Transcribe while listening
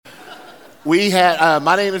We had,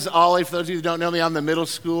 my name is Ollie. For those of you who don't know me, I'm the middle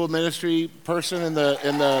school ministry person in the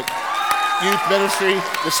youth ministry,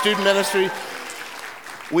 the student ministry.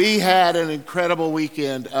 We had an incredible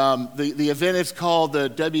weekend. The event is called the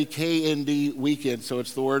WKND weekend, so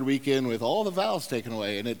it's the word weekend with all the vowels taken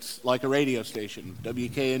away, and it's like a radio station,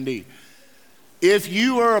 WKND. If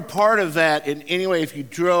you were a part of that in any way, if you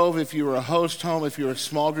drove, if you were a host home, if you were a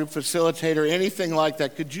small group facilitator, anything like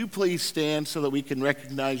that, could you please stand so that we can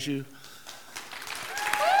recognize you?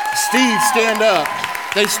 Steve, stand up.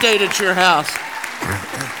 They stayed at your house.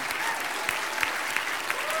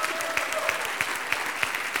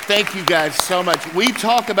 Thank you guys so much. We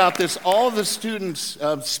talk about this. All of the students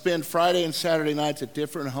spend Friday and Saturday nights at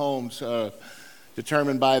different homes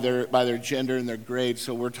determined by their gender and their grade.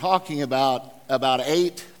 So we're talking about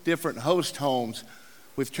 8 different host homes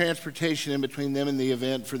with transportation in between them and the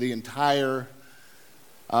event for the entirety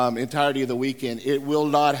of the weekend. It will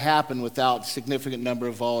not happen without a significant number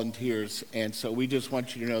of volunteers. And so we just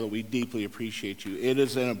want you to know that we deeply appreciate you. It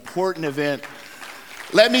is an important event.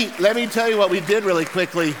 Let me tell you what we did really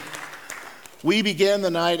quickly. We began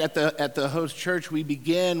the night at the host church. We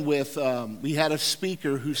began with we had a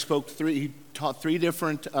speaker who he taught 3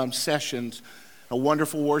 different sessions, a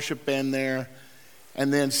wonderful worship band there.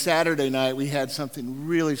 And then Saturday night we had something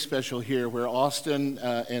really special here where Austin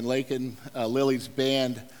and Lakin Lily's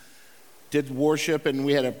band did worship, and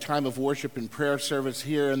we had a time of worship and prayer service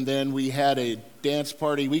here, and then we had a dance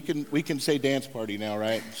party. We can say dance party now,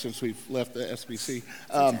 right? Since we've left the SBC.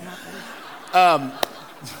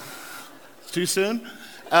 Too soon?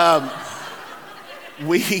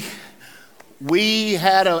 We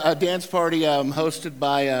had a dance party hosted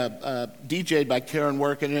by DJ'd by Karen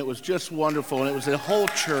Work, and it was just wonderful, and it was the whole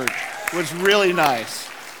church. It was really nice.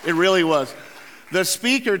 It really was. The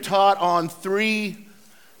speaker taught on 3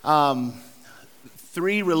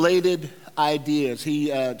 related ideas.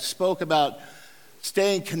 He spoke about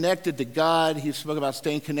staying connected to God, he spoke about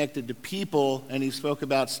staying connected to people, and he spoke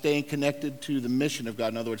about staying connected to the mission of God.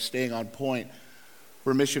 In other words, staying on point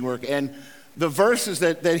for mission work. And the verses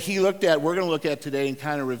that he looked at, we're going to look at today and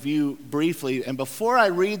kind of review briefly. And before I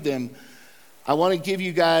read them, I want to give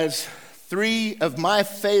you guys 3 of my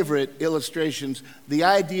favorite illustrations. The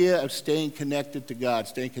idea of staying connected to God,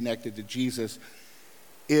 staying connected to Jesus,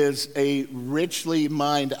 is a richly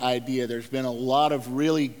mined idea. There's been a lot of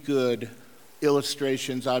really good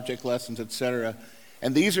illustrations, object lessons, etc.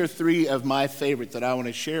 And these are 3 of my favorite that I want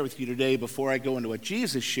to share with you today before I go into what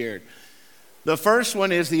Jesus shared. The first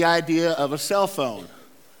one is the idea of a cell phone.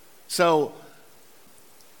 So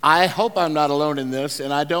I hope I'm not alone in this,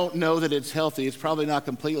 and I don't know that it's healthy. It's probably not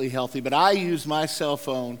completely healthy, but I use my cell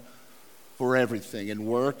phone for everything, in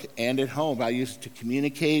work and at home. I use it to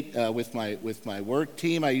communicate with my work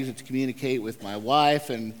team. I use it to communicate with my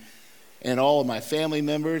wife and all of my family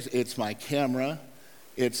members. It's my camera.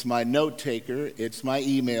 It's my note taker. It's my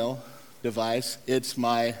email device. It's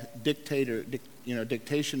my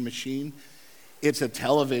dictation machine. It's a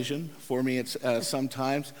television for me. It's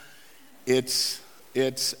sometimes. It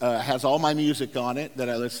has all my music on it that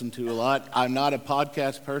I listen to a lot. I'm not a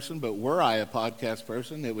podcast person, but were I a podcast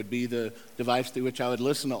person, it would be the device through which I would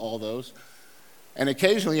listen to all those. And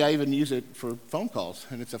occasionally I even use it for phone calls,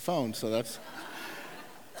 and it's a phone, so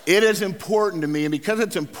it is important to me. And because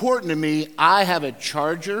it's important to me, I have a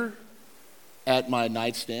charger at my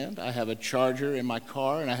nightstand. I have a charger in my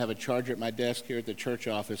car, and I have a charger at my desk here at the church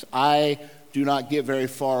office. I do not get very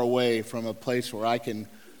far away from a place where I can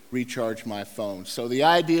recharge my phone. So the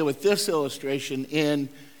idea with this illustration in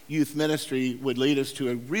youth ministry would lead us to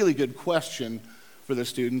a really good question for the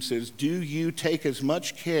students is, do you take as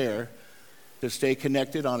much care to stay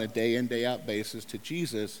connected on a day in, day out basis to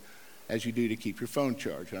Jesus as you do to keep your phone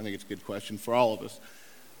charged? I think it's a good question for all of us.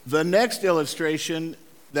 The next illustration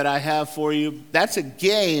that I have for you, that's a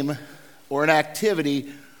game or an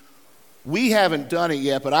activity. We haven't done it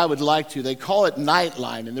yet, but I would like to. They call it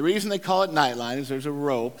Nightline, and the reason they call it Nightline is there's a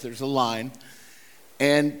rope, there's a line,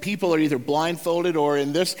 and people are either blindfolded or,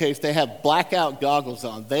 in this case, they have blackout goggles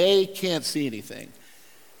on. They can't see anything.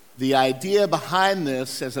 The idea behind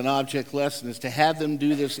this as an object lesson is to have them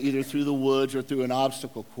do this either through the woods or through an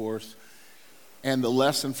obstacle course, and the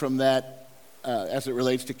lesson from that as it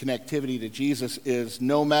relates to connectivity to Jesus is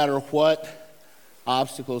no matter what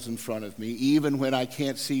obstacles in front of me, even when I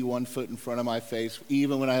can't see 1 foot in front of my face,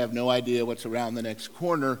 even when I have no idea what's around the next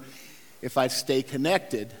corner, if I stay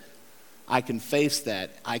connected, I can face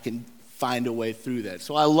that. I can find a way through that.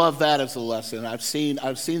 So I love that as a lesson. I've seen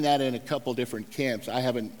that in a couple different camps.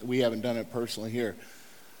 We haven't done it personally here.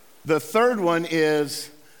 The third one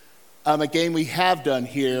is a game we have done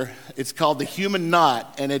here. It's called the human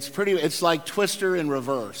knot, and it's like Twister in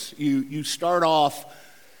reverse. You start off,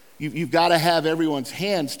 you've got to have everyone's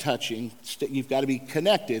hands touching. You've got to be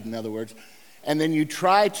connected, in other words. And then you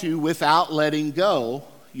try to, without letting go,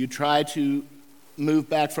 you try to move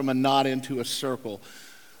back from a knot into a circle.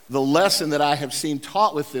 The lesson that I have seen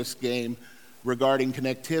taught with this game regarding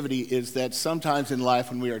connectivity is that sometimes in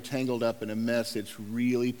life when we are tangled up in a mess, it's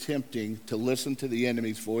really tempting to listen to the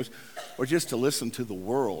enemy's voice or just to listen to the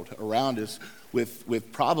world around us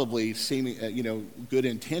with probably seeming, good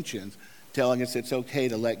intentions, telling us it's okay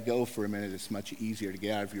to let go for a minute. It's much easier to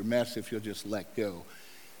get out of your mess if you'll just let go.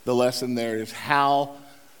 The lesson there is how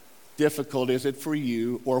difficult is it for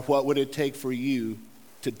you, or what would it take for you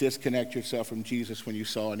to disconnect yourself from Jesus when you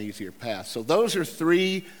saw an easier path? So those are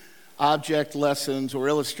 3 object lessons or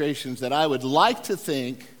illustrations that I would like to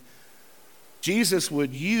think Jesus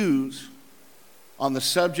would use on the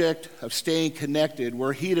subject of staying connected,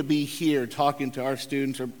 were he to be here talking to our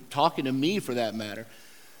students or talking to me for that matter.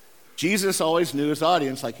 Jesus always knew his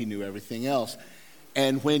audience like he knew everything else.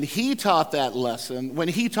 And when he taught that lesson, when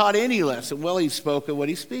he taught any lesson, well, he spoke of what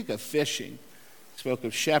he spoke of, fishing. He spoke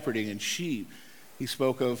of shepherding and sheep. He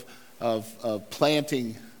spoke of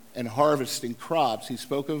planting and harvesting crops. He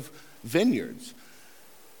spoke of vineyards.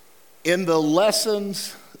 In the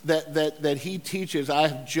lessons that he teaches, I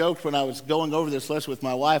have joked when I was going over this lesson with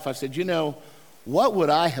my wife, I said, what would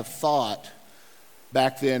I have thought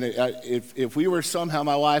back then if we were somehow,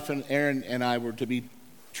 my wife and Aaron and I were to be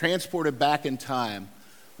transported back in time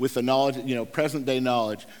with the knowledge, present day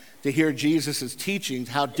knowledge, to hear Jesus' teachings,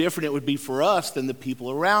 how different it would be for us than the people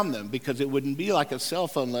around them, because it wouldn't be like a cell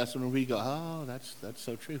phone lesson where we go, oh, that's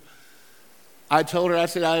so true. I told her, I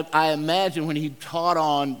said, I imagine when he taught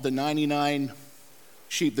on the 99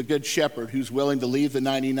 sheep, the good shepherd who's willing to leave the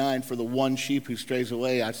 99 for the one sheep who strays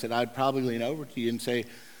away, I said, I'd probably lean over to you and say,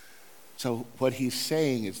 so what he's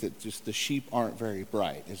saying is that just the sheep aren't very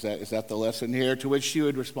bright. Is that the lesson here? To which she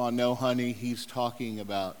would respond, no, honey, he's talking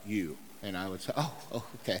about you. And I would say, oh,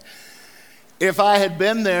 okay. If I had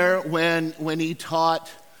been there when he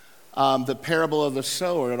taught the parable of the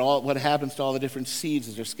sower and all what happens to all the different seeds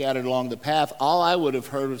as they're scattered along the path, all I would have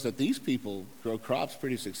heard was that these people grow crops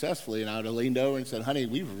pretty successfully. And I would have leaned over and said, honey,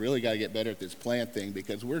 we've really got to get better at this plant thing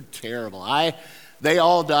because we're terrible. They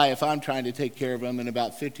all die if I'm trying to take care of them, and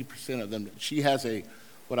about 50% of them. She has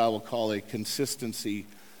what I will call a consistency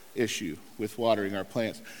issue with watering our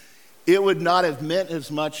plants. It would not have meant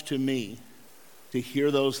as much to me to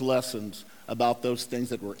hear those lessons about those things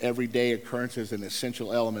that were everyday occurrences and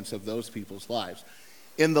essential elements of those people's lives.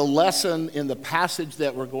 In the lesson, in the passage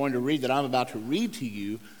that we're going to read, that I'm about to read to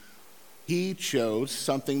you, he chose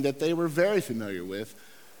something that they were very familiar with.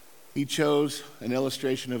 He chose an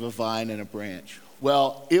illustration of a vine and a branch.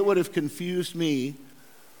 Well, it would have confused me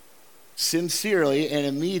sincerely and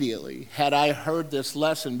immediately had I heard this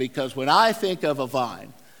lesson, because when I think of a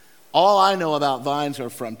vine, all I know about vines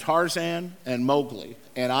are from Tarzan and Mowgli,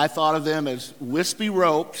 and I thought of them as wispy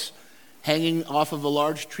ropes hanging off of a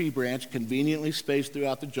large tree branch, conveniently spaced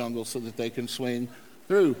throughout the jungle so that they can swing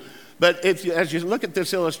through. But as you look at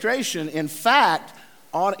this illustration, in fact,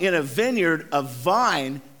 in a vineyard, a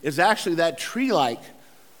vine is actually that tree-like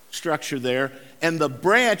structure there, and the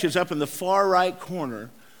branch is up in the far right corner,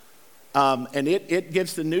 and it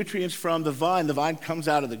gets the nutrients from the vine. The vine comes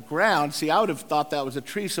out of the ground. See, I would have thought that was a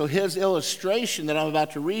tree, so his illustration that I'm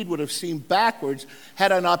about to read would have seemed backwards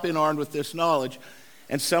had I not been armed with this knowledge.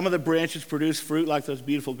 And some of the branches produce fruit like those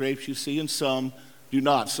beautiful grapes you see, and some do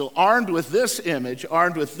not. So armed with this image,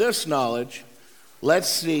 armed with this knowledge, let's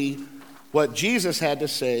see what Jesus had to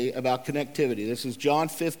say about connectivity. This is John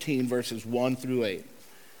 15, verses 1 through 8.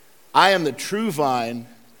 I am the true vine,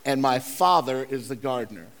 and my Father is the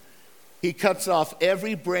gardener. He cuts off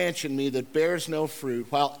every branch in me that bears no fruit,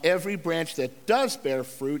 while every branch that does bear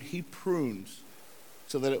fruit, he prunes,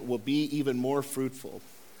 so that it will be even more fruitful.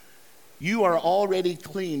 You are already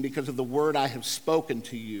clean because of the word I have spoken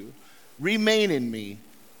to you. Remain in me,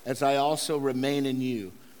 as I also remain in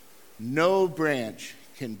you. No branch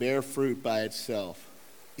can bear fruit by itself.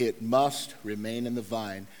 It must remain in the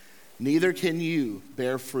vine. Neither can you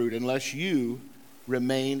bear fruit unless you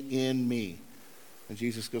remain in me. And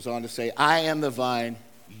Jesus goes on to say, I am the vine,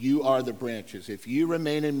 you are the branches. If you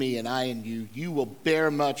remain in me and I in you, you will bear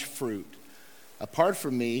much fruit. Apart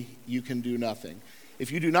from me, you can do nothing.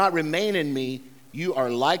 If you do not remain in me, you are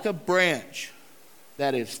like a branch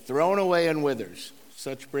that is thrown away and withers.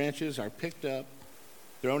 Such branches are picked up,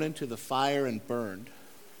 thrown into the fire, and burned.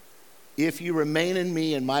 If you remain in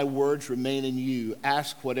me and my words remain in you,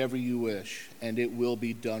 ask whatever you wish, and it will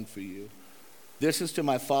be done for you. This is to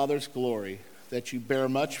my Father's glory, that you bear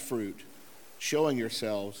much fruit, showing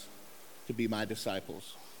yourselves to be my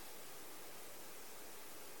disciples.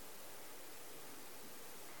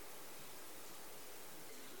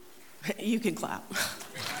 You can clap.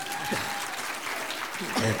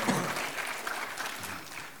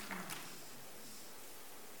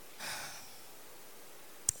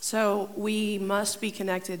 So we must be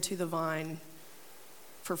connected to the vine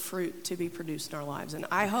for fruit to be produced in our lives. And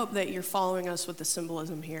I hope that you're following us with the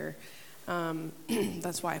symbolism here.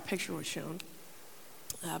 That's why a picture was shown.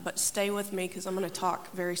 But stay with me because I'm going to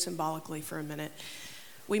talk very symbolically for a minute.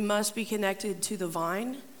 We must be connected to the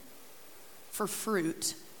vine for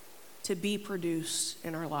fruit to be produced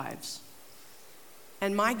in our lives.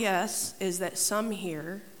 And my guess is that some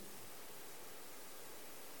here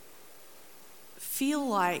feel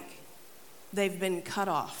like they've been cut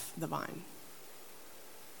off the vine.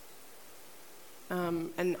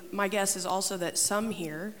 And my guess is also that some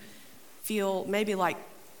here feel maybe like,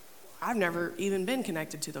 I've never even been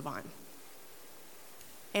connected to the vine.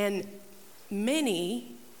 And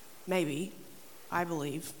many, maybe, I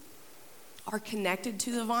believe, are connected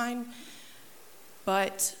to the vine,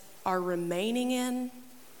 but are remaining in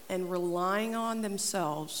and relying on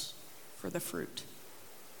themselves for the fruit.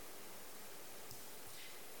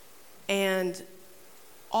 And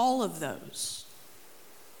all of those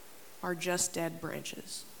are just dead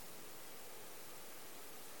branches.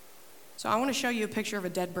 So I want to show you a picture of a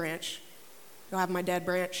dead branch. You'll have my dead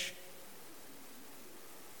branch.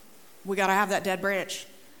 We got to have that dead branch.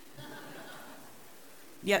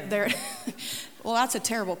 Yeah, there. Well, that's a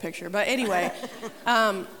terrible picture. But anyway,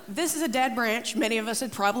 this is a dead branch. Many of us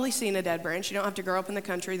had probably seen a dead branch. You don't have to grow up in the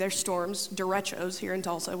country. There's storms, derechos here in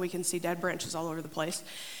Tulsa. We can see dead branches all over the place.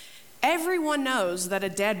 Everyone knows that a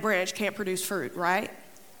dead branch can't produce fruit, right?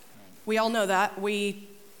 We all know that. We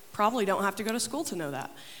probably don't have to go to school to know that.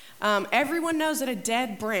 Everyone knows that a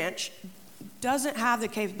dead branch doesn't have the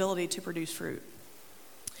capability to produce fruit.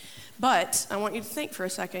 But I want you to think for a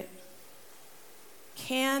second.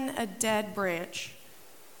 Can a dead branch,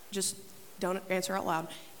 just don't answer out loud,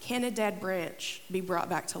 can a dead branch be brought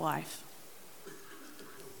back to life?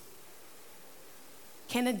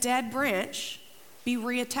 Can a dead branch be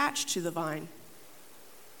reattached to the vine?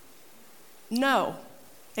 No,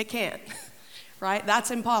 it can't, right? That's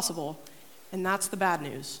impossible, and that's the bad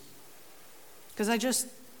news. Because I just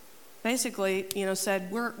basically, said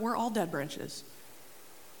we're all dead branches.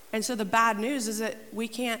 And so the bad news is that we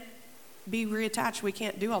can't be reattached. We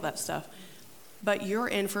can't do all that stuff. But you're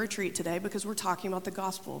in for a treat today because we're talking about the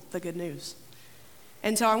gospel, the good news.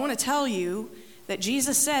 And so I want to tell you that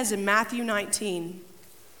Jesus says in Matthew 19,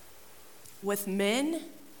 with men,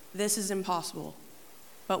 this is impossible.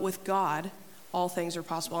 But with God, all things are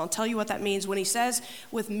possible. I'll tell you what that means. When he says,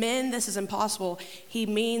 with men, this is impossible, he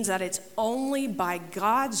means that it's only by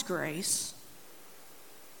God's grace,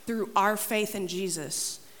 through our faith in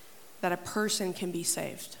Jesus, that a person can be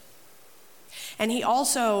saved. And he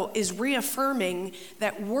also is reaffirming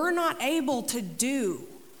that we're not able to do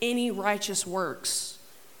any righteous works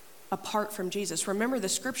apart from Jesus. Remember the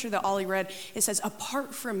scripture that Ollie read, it says,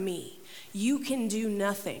 apart from me, you can do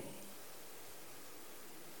nothing.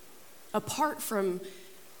 Apart from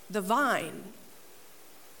the vine,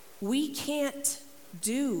 we can't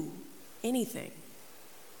do anything.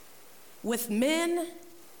 With men,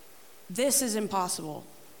 this is impossible.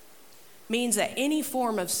 Means that any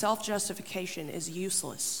form of self-justification is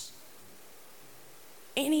useless.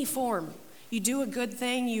 Any form. You do a good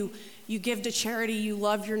thing, you give to charity, you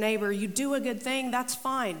love your neighbor, you do a good thing, that's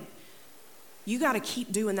fine. You got to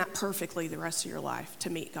keep doing that perfectly the rest of your life to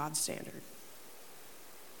meet God's standard.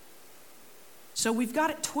 So we've got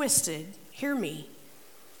it twisted, hear me.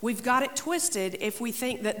 We've got it twisted if we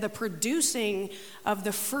think that the producing of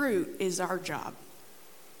the fruit is our job.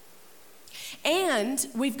 And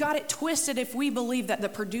we've got it twisted if we believe that the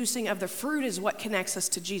producing of the fruit is what connects us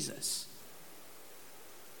to Jesus.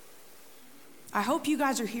 I hope you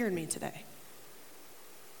guys are hearing me today.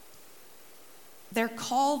 They're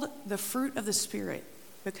called the fruit of the Spirit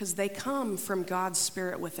because they come from God's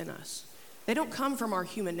Spirit within us. They don't come from our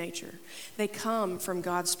human nature. They come from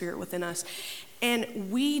God's Spirit within us.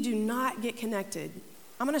 And we do not get connected.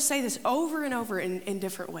 I'm going to say this over and over in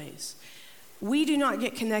different ways. We do not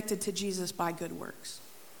get connected to Jesus by good works.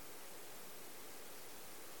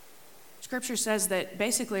 Scripture says that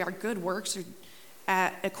basically our good works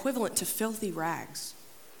are equivalent to filthy rags.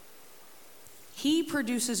 He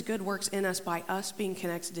produces good works in us by us being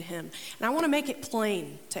connected to him. And I want to make it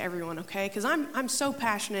plain to everyone, okay? Because I'm so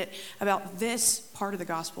passionate about this part of the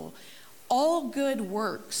gospel. All good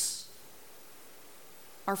works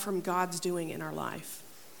are from God's doing in our life.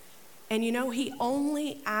 And you know, he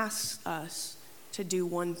only asks us to do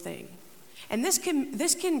one thing. And this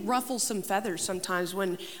can ruffle some feathers sometimes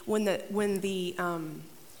when the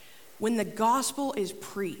gospel is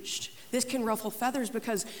preached. This can ruffle feathers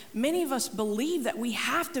because many of us believe that we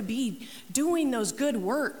have to be doing those good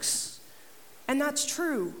works. And that's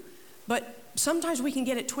true. But sometimes we can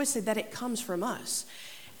get it twisted that it comes from us.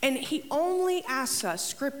 And he only asks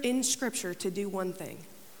us in Scripture to do one thing.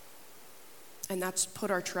 And that's put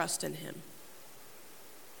our trust in him.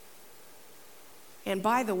 And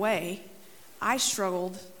by the way, I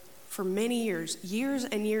struggled for many years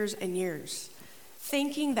and years,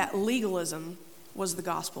 thinking that legalism was the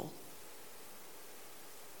gospel.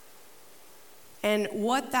 And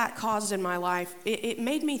what that caused in my life, it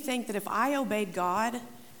made me think that if I obeyed God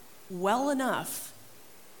well enough,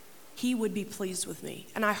 he would be pleased with me.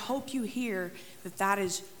 And I hope you hear that that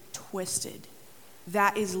is twisted.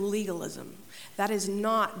 That is legalism. That is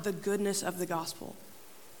not the goodness of the gospel.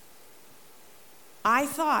 I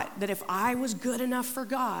thought that if I was good enough for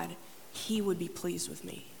God, he would be pleased with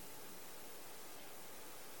me.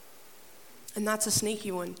 And that's a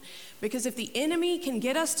sneaky one. Because if the enemy can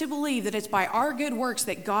get us to believe that it's by our good works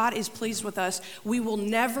that God is pleased with us, we will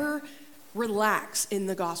never relax in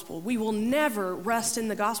the gospel. We will never rest in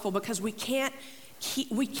the gospel because we keep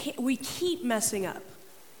messing up.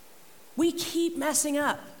 We keep messing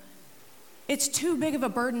up. It's too big of a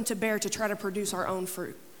burden to bear to try to produce our own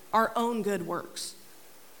fruit, our own good works.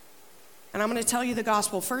 And I'm going to tell you the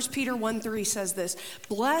gospel. 1 Peter 1:3 says this: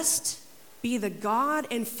 "Blessed be the God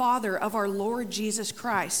and Father of our Lord Jesus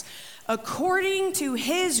Christ. According to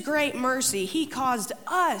his great mercy, he caused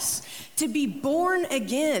us to be born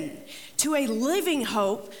again to a living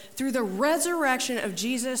hope through the resurrection of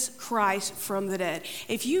Jesus Christ from the dead."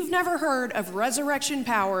 If you've never heard of resurrection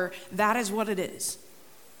power, that is what it is.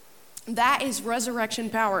 That is resurrection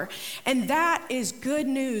power. And that is good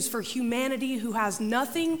news for humanity who has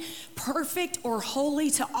nothing perfect or holy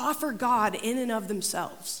to offer God in and of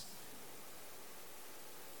themselves.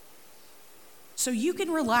 So you can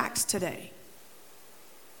relax today.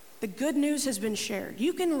 The good news has been shared.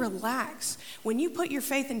 You can relax. When you put your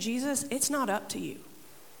faith in Jesus, it's not up to you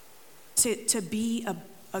to be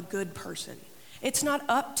a good person. It's not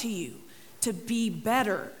up to you to be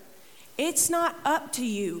better. It's not up to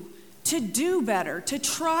you to do better, to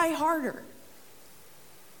try harder.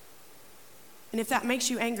 And if that makes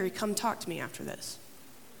you angry, come talk to me after this,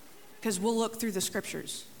 because we'll look through the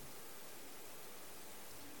scriptures.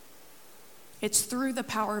 It's through the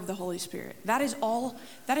power of the Holy Spirit. That is all,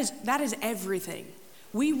 that is everything.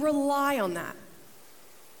 We rely on that.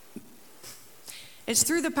 It's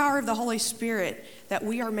through the power of the Holy Spirit that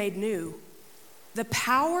we are made new. The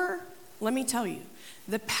power, let me tell you,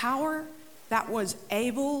 the power that was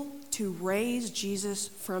able to raise Jesus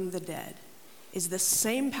from the dead is the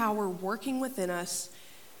same power working within us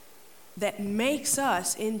that makes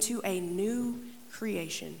us into a new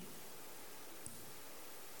creation.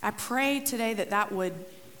 I pray today that that would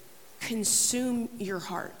consume your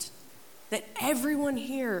heart, that everyone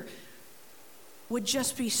here would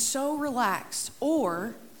just be so relaxed,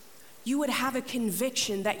 or you would have a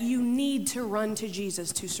conviction that you need to run to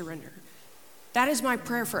Jesus to surrender. That is my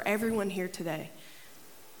prayer for everyone here today.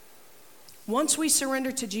 Once we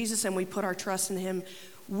surrender to Jesus and we put our trust in him,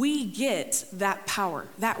 we get that power,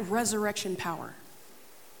 that resurrection power.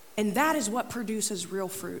 And that is what produces real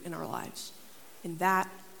fruit in our lives. And that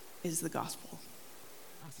is the gospel.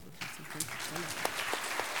 Awesome.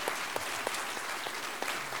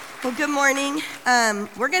 Well, good morning.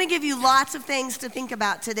 We're going to give you lots of things to think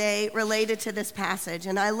about today related to this passage.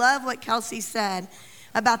 And I love what Kelsey said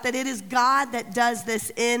about that it is God that does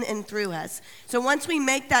this in and through us. So once we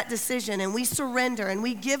make that decision and we surrender and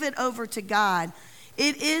we give it over to God,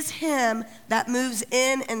 it is him that moves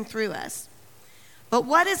in and through us. But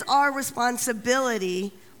what is our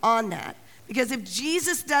responsibility on that? Because if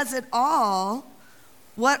Jesus does it all,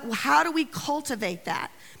 how do we cultivate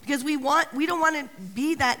that? Because we don't want to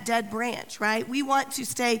be that dead branch, right? We want to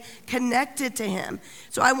stay connected to him.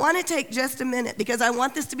 So I want to take just a minute because I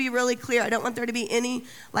want this to be really clear. I don't want there to be any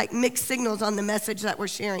mixed signals on the message that we're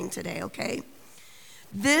sharing today, okay?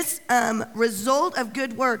 This result of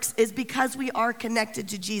good works is because we are connected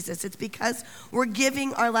to Jesus. It's because we're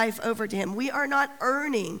giving our life over to him. We are not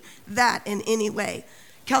earning that in any way.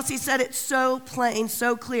 Kelsey said it so plain,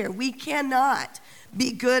 so clear. We cannot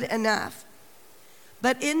be good enough.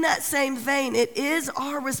 But in that same vein, it is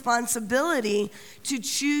our responsibility to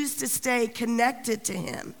choose to stay connected to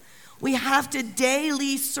him. We have to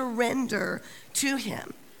daily surrender to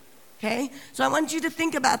him. Okay? So I want you to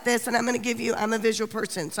think about this, and I'm a visual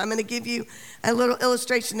person, so I'm going to give you a little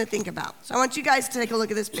illustration to think about. So I want you guys to take a look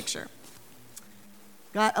at this picture.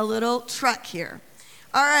 Got a little truck here.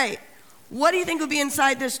 All right, what do you think would be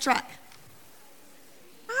inside this truck?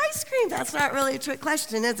 Ice cream. That's not really a trick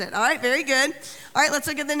question, is it? All right, very good. All right, let's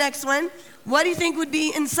look at the next one. What do you think would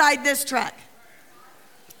be inside this truck?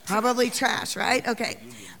 Probably trash, right? Okay.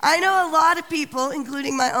 I know a lot of people,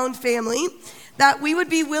 including my own family, that we would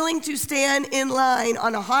be willing to stand in line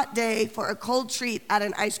on a hot day for a cold treat at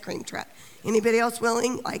an ice cream truck. Anybody else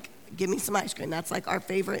willing? Like, give me some ice cream. That's like our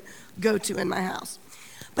favorite go-to in my house.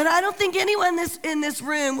 But I don't think anyone in this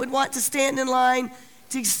room would want to stand in line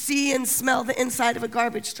to see and smell the inside of a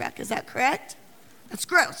garbage truck. Is that correct? That's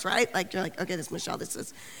gross, right? Like, you're like, okay, this is Michelle, this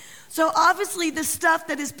is. So obviously the stuff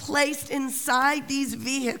that is placed inside these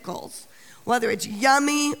vehicles, whether it's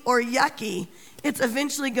yummy or yucky, it's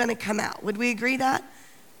eventually going to come out. Would we agree that?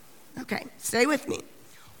 Okay, stay with me.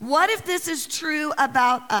 What if this is true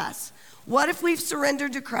about us? What if we've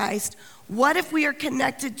surrendered to Christ? What if we are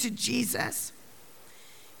connected to Jesus?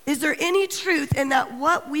 Is there any truth in that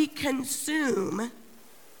what we consume,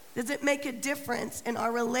 does it make a difference in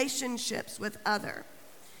our relationships with others?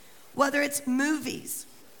 Whether it's movies,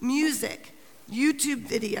 music, YouTube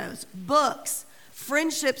videos, books,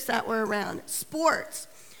 friendships that we're around, sports.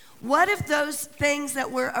 What if those things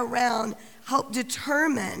that we're around help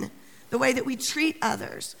determine the way that we treat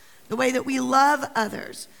others, the way that we love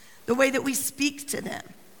others, the way that we speak to them?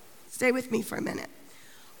 Stay with me for a minute.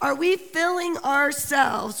 Are we filling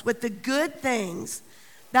ourselves with the good things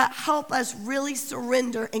that help us really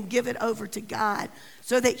surrender and give it over to God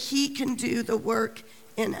so that He can do the work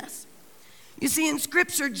in us? You see, in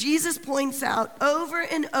Scripture, Jesus points out over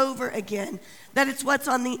and over again that it's what's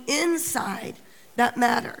on the inside that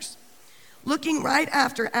matters. Looking right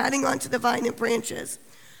after, adding on to the vine and branches.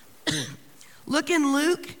 Look in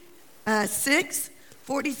Luke 6,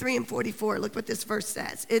 43 and 44. Look what this verse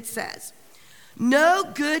says. It says,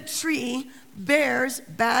 "No good tree bears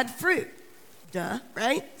bad fruit." Duh,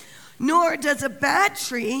 right? "Nor does a bad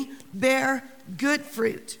tree bear good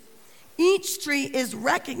fruit. Each tree is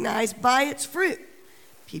recognized by its fruit.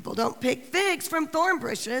 People don't pick figs from thorn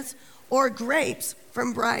bushes or grapes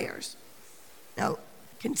from briars." Now,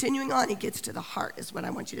 continuing on, he gets to the heart is what I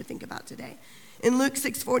want you to think about today. In Luke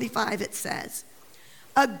 6:45, it says,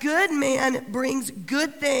 "A good man brings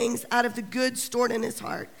good things out of the good stored in his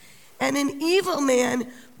heart, and an evil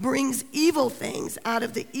man brings evil things out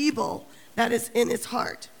of the evil that is in his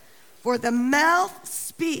heart. For the mouth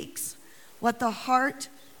speaks what the heart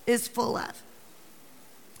is full of."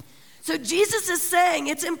 So Jesus is saying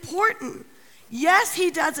it's important. Yes, he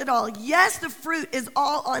does it all. Yes, the fruit is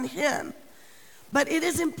all on him. But it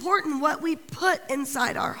is important what we put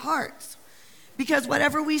inside our hearts, because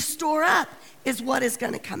whatever we store up is what is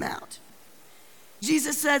going to come out.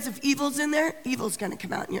 Jesus says if evil's in there, evil's going to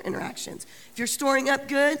come out in your interactions. If you're storing up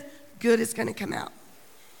good, good is going to come out.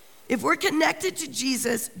 If we're connected to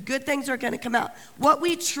Jesus, good things are going to come out. What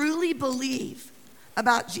we truly believe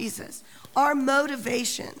about Jesus, our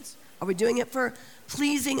motivations, are we doing it for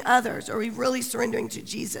pleasing others? Are we really surrendering to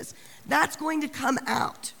Jesus? That's going to come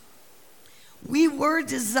out. We were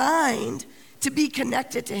designed to be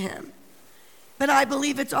connected to him. But I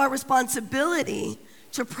believe it's our responsibility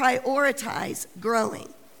to prioritize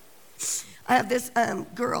growing. I have this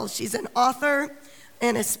girl, she's an author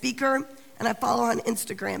and a speaker, and I follow her on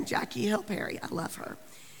Instagram, Jackie Hill Perry. I love her.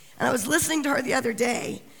 And I was listening to her the other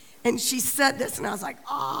day, and she said this, and I was like,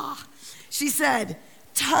 ah. She said,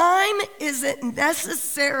 "Time isn't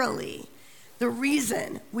necessarily the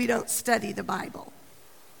reason we don't study the Bible."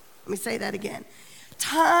 Let me say that again.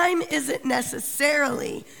 Time isn't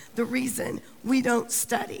necessarily the reason we don't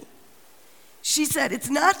study. She said,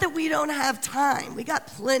 it's not that we don't have time. We got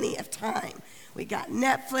plenty of time. We got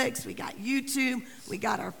Netflix, we got YouTube, we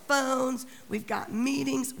got our phones, we've got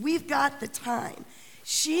meetings, we've got the time.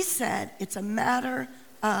 She said, it's a matter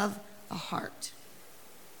of the heart.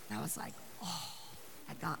 And I was like, oh,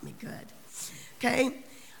 that got me good. Okay?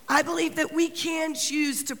 I believe that we can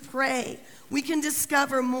choose to pray. We can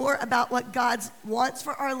discover more about what God wants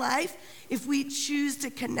for our life if we choose to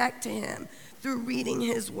connect to him through reading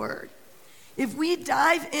his word. If we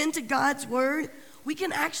dive into God's word, we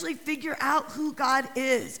can actually figure out who God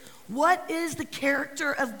is. What is the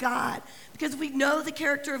character of God? Because if we know the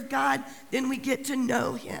character of God, then we get to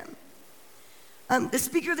know him. The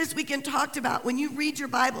speaker this weekend talked about when you read your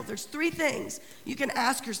Bible, there's 3 things you can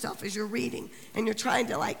ask yourself as you're reading and you're trying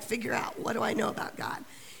to figure out, what do I know about God?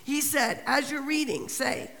 He said, as you're reading,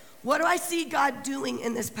 say, what do I see God doing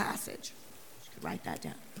in this passage? write that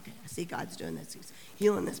down. Okay, I see God's doing this. He's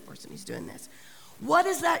healing this person. He's doing this. What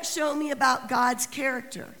does that show me about God's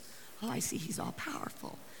character? Oh, I see he's all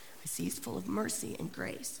powerful. I see he's full of mercy and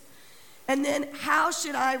grace. And then how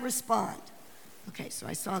should I respond? Okay, so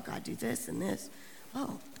I saw God do this and this.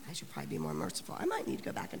 Oh, I should probably be more merciful. I might need to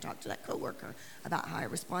go back and talk to that coworker about how I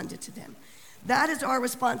responded to them. That is our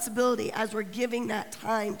responsibility as we're giving that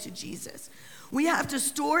time to Jesus. We have to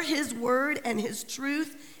store his word and his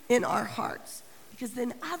truth in our hearts, because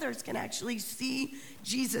then others can actually see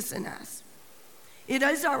Jesus in us. It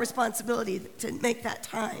is our responsibility to make that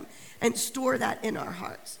time and store that in our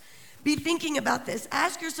hearts. Be thinking about this.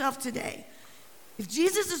 Ask yourself today, if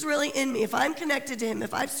Jesus is really in me, if I'm connected to him,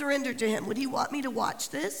 if I've surrendered to him, would he want me to watch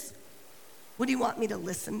this? Would he want me to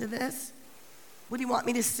listen to this? Would he want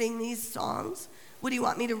me to sing these songs? Would he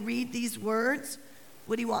want me to read these words?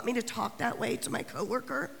 Would he want me to talk that way to my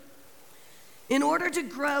coworker? In order to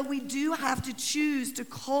grow, we do have to choose to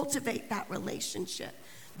cultivate that relationship.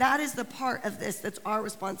 That is the part of this that's our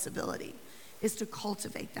responsibility, is to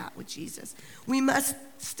cultivate that with Jesus. We must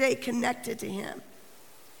stay connected to him.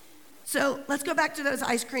 So let's go back to those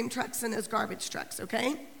ice cream trucks and those garbage trucks,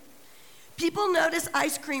 okay? People notice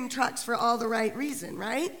ice cream trucks for all the right reason,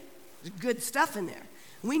 right? There's good stuff in there.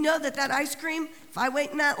 We know that ice cream, if I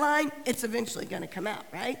wait in that line, it's eventually going to come out,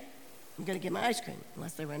 right? I'm going to get my ice cream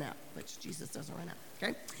unless they run out, which Jesus doesn't run out,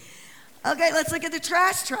 okay? Okay, let's look at the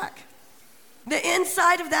trash truck. The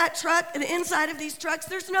inside of that truck, the inside of these trucks,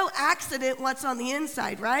 there's no accident what's on the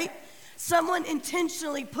inside, right? Someone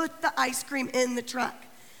intentionally put the ice cream in the truck.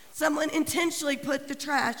 Someone intentionally put the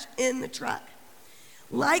trash in the truck.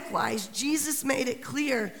 Likewise, Jesus made it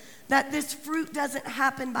clear that this fruit doesn't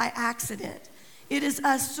happen by accident. It is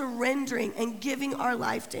us surrendering and giving our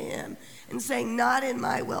life to him and saying, not in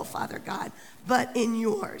my will, Father God, but in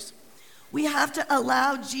yours. We have to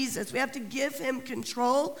allow Jesus, we have to give him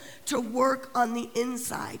control to work on the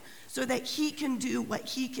inside so that he can do what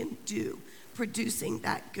he can do, producing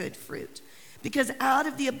that good fruit. Because out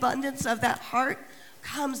of the abundance of that heart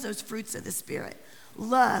comes those fruits of the Spirit: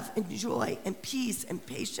 love and joy and peace and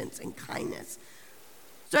patience and kindness.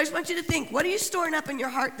 So I just want you to think, what are you storing up in your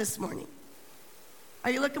heart this morning? Are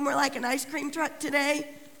you looking more like an ice cream truck today?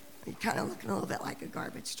 Or are you kind of looking a little bit like a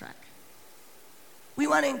garbage truck? We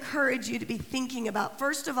want to encourage you to be thinking about,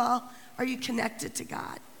 first of all, are you connected to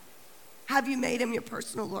God? Have you made him your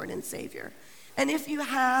personal Lord and Savior? And if you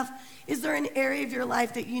have, is there an area of your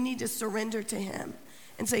life that you need to surrender to him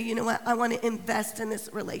and say, you know what, I want to invest in this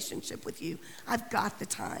relationship with you. I've got the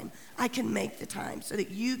time. I can make the time so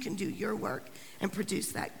that you can do your work and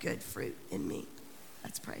produce that good fruit in me.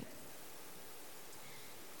 Let's pray.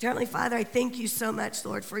 Dear Heavenly Father, I thank you so much,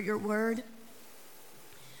 Lord, for your word.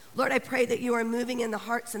 Lord, I pray that you are moving in the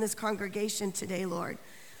hearts in this congregation today, Lord.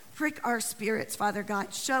 Prick our spirits, Father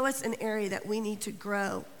God. Show us an area that we need to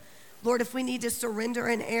grow. Lord, if we need to surrender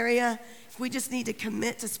an area, if we just need to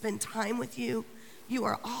commit to spend time with you, you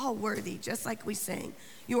are all worthy, just like we sang.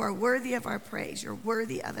 You are worthy of our praise. You're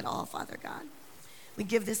worthy of it all, Father God. We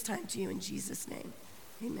give this time to you in Jesus' name.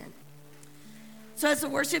 Amen. So as the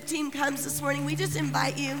worship team comes this morning, we just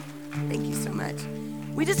invite you, thank you so much.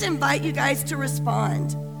 We just invite you guys to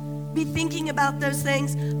respond. Be thinking about those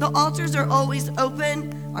things. The altars are always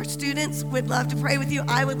open. Our students would love to pray with you.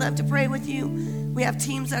 I would love to pray with you. We have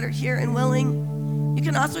teams that are here and willing. You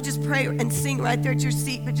can also just pray and sing right there at your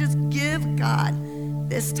seat, but just give God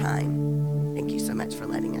this time. Thank you so much for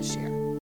letting us share.